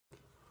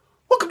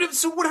Welcome to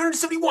episode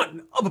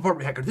 171 of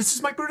Apartment Hacker. This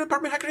is Mike Bird,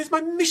 Apartment Hacker. It is my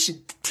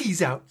mission to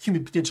tease out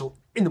human potential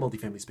in the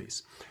multifamily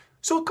space.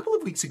 So a couple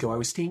of weeks ago, I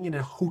was staying in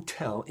a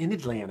hotel in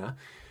Atlanta,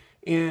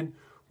 and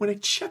when I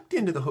checked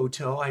into the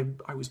hotel,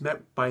 I was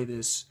met by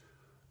this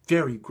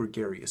very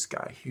gregarious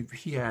guy.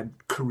 He had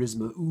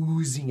charisma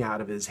oozing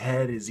out of his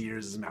head, his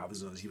ears, his mouth,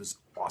 his nose. He was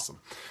awesome.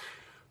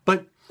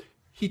 But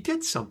he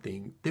did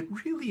something that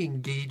really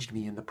engaged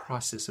me in the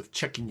process of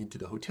checking into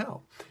the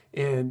hotel.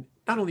 And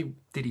not only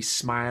did he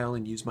smile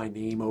and use my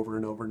name over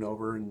and over and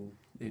over and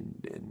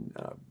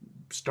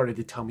started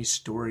to tell me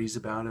stories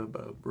about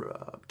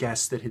a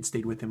guest that had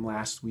stayed with him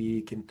last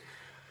week and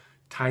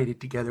tied it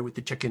together with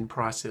the check-in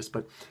process,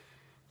 but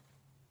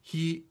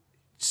he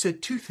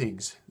said two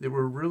things that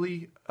were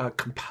really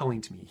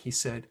compelling to me. He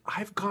said,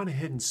 I've gone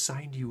ahead and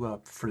signed you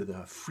up for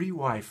the free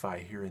Wi-Fi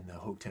here in the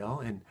hotel,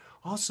 and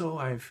also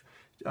I've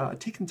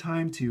taken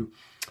time to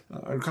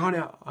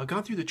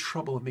gone through the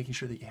trouble of making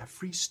sure that you have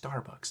free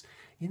Starbucks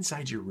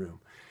inside your room.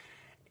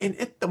 And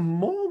at the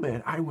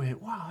moment, I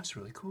went, wow, that's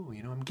really cool.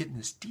 You know, I'm getting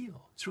this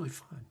deal. It's really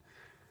fun.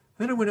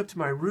 Then I went up to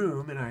my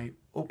room and I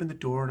opened the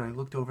door and I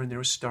looked over and there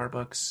was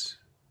Starbucks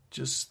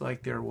just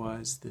like there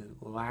was the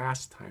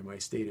last time I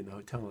stayed in the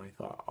hotel. And I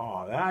thought,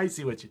 oh, I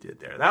see what you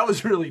did there. That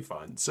was really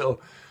fun. So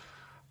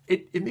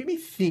it made me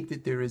think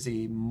that there is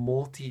a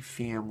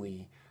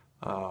multifamily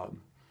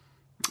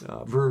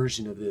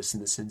version of this, in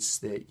the sense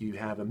that you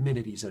have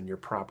amenities on your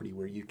property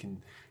where you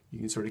can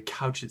sort of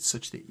couch it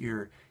such that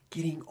you're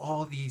getting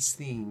all these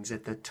things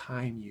at the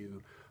time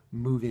you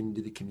move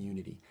into the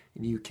community,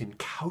 and you can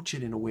couch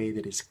it in a way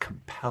that is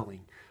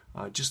compelling,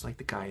 just like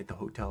the guy at the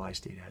hotel I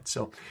stayed at.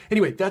 So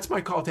anyway, that's my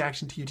call to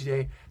action to you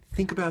today.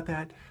 Think about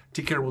that.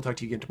 Take care. We'll talk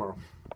to you again tomorrow.